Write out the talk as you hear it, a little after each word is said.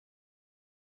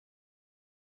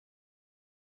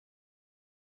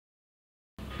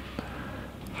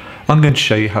I'm going to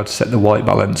show you how to set the white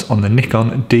balance on the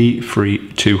Nikon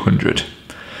D3200.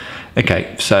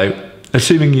 Okay, so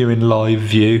assuming you're in live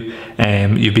view,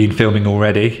 you've been filming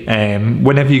already,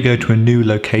 whenever you go to a new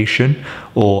location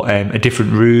or a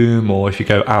different room, or if you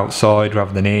go outside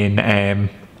rather than in,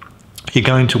 you're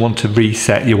going to want to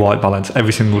reset your white balance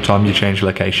every single time you change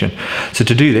location. So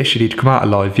to do this, you need to come out of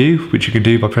live view, which you can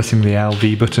do by pressing the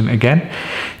LV button again.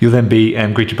 You'll then be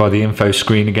greeted by the info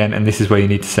screen again, and this is where you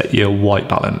need to set your white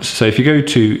balance. So if you go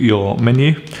to your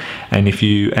menu, and if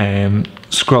you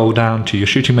scroll down to your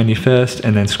shooting menu first,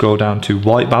 and then scroll down to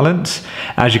white balance,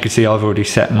 as you can see, I've already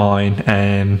set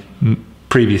mine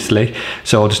previously,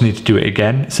 so I'll just need to do it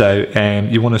again. So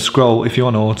you want to scroll, if you're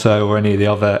on auto or any of the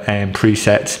other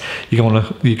presets, you're going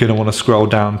to want to scroll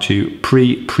down to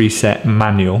preset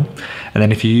manual, and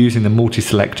then if you're using the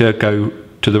multi-selector, go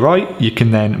to the right. You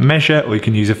can then measure, or you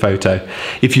can use a photo.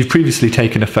 If you've previously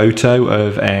taken a photo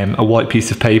of a white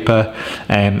piece of paper,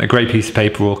 a grey piece of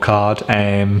paper or card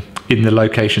in the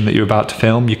location that you're about to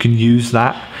film, you can use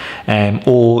that,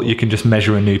 or you can just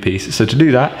measure a new piece. So to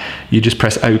do that, you just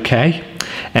press OK.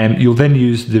 You'll then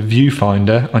use the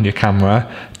viewfinder on your camera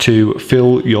to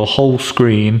fill your whole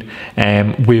screen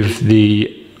with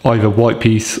the either white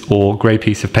piece or grey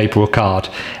piece of paper or card,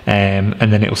 and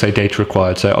then it will say data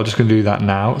required. So I'm just going to do that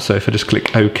now. So if I just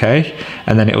click OK,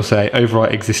 and then it will say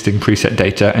overwrite existing preset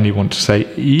data, and you want to say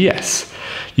yes.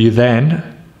 You then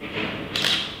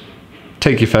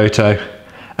take your photo,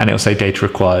 and it will say data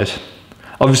required.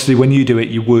 Obviously, when you do it,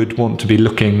 you would want to be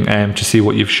looking to see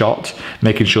what you've shot,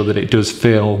 making sure that it does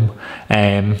film,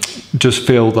 just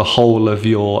fill the whole of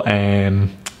your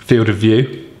field of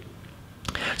view.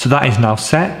 So that is now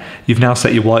set. You've now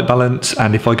set your white balance,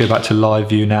 and if I go back to live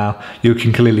view now, you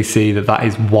can clearly see that that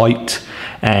is white,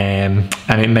 and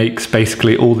it makes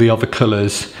basically all the other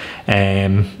colours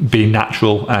be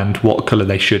natural and what colour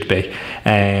they should be.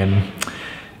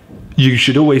 You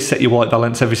should always set your white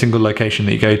balance every single location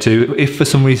that you go to. If for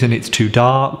some reason it's too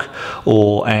dark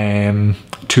or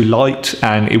too light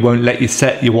and it won't let you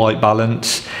set your white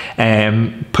balance,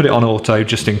 put it on auto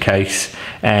just in case,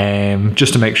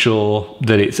 just to make sure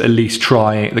that it's at least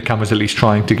the camera's at least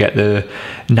trying to get the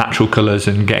natural colours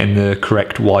and getting the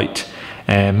correct white.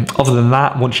 Other than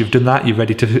that, once you've done that, you're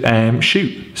ready to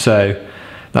shoot. So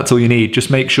that's all you need.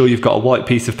 Just make sure you've got a white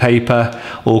piece of paper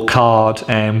or card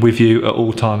with you at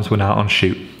all times when out on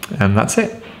shoot, and that's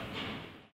it.